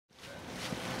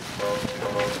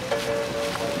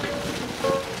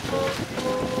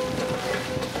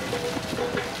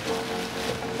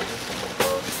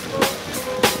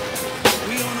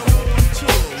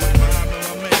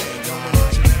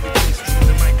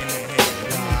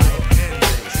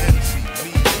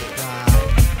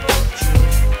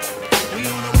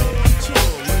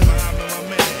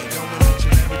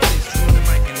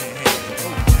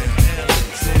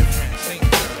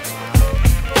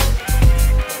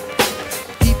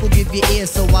of your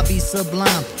ears, so I be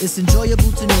sublime. It's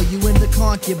enjoyable to know you in the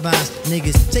concubines.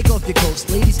 Niggas, take off your coats,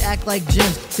 ladies act like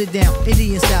gems. Sit down,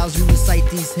 Indian styles, you recite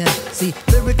these hymns. See,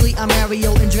 lyrically I'm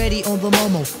Mario Andretti on the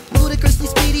Momo, ludicrously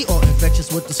speedy or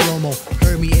infectious with the slow-mo.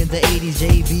 Heard me in the 80s,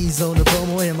 JV's on the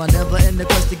promo. Am I never in the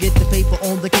quest to get the paper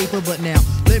on the caper? But now,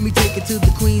 let me take it to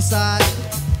the Queen side.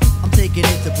 I'm taking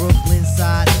it to Brooklyn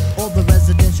side. All the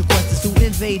residential questions who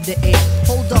invade the air.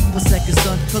 Hold up a second,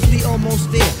 son, cause we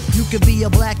almost there. You could be a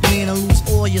black man and lose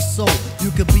all your soul.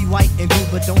 You could be white and blue,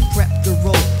 but don't prep the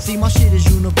road. See, my shit is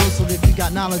universal if you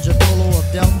got knowledge of Dolo or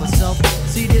Del myself.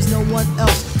 See, there's no one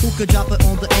else who could drop it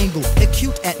on the angle.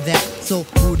 Acute at that. So,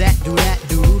 do that, do that,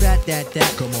 do that,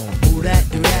 that. Come on. Do that,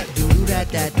 do that, do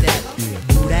that, that. Yeah.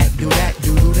 Do that, do that,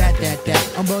 do that,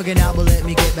 that. I'm bugging out, but let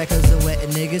me get back cause I'm wetting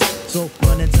niggas. So,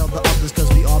 run and tell the others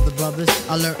cause we are the brothers.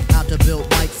 I learned how to build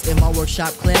mics in my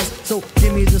workshop class. So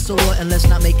give me the sword and let's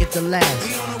not make it the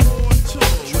last.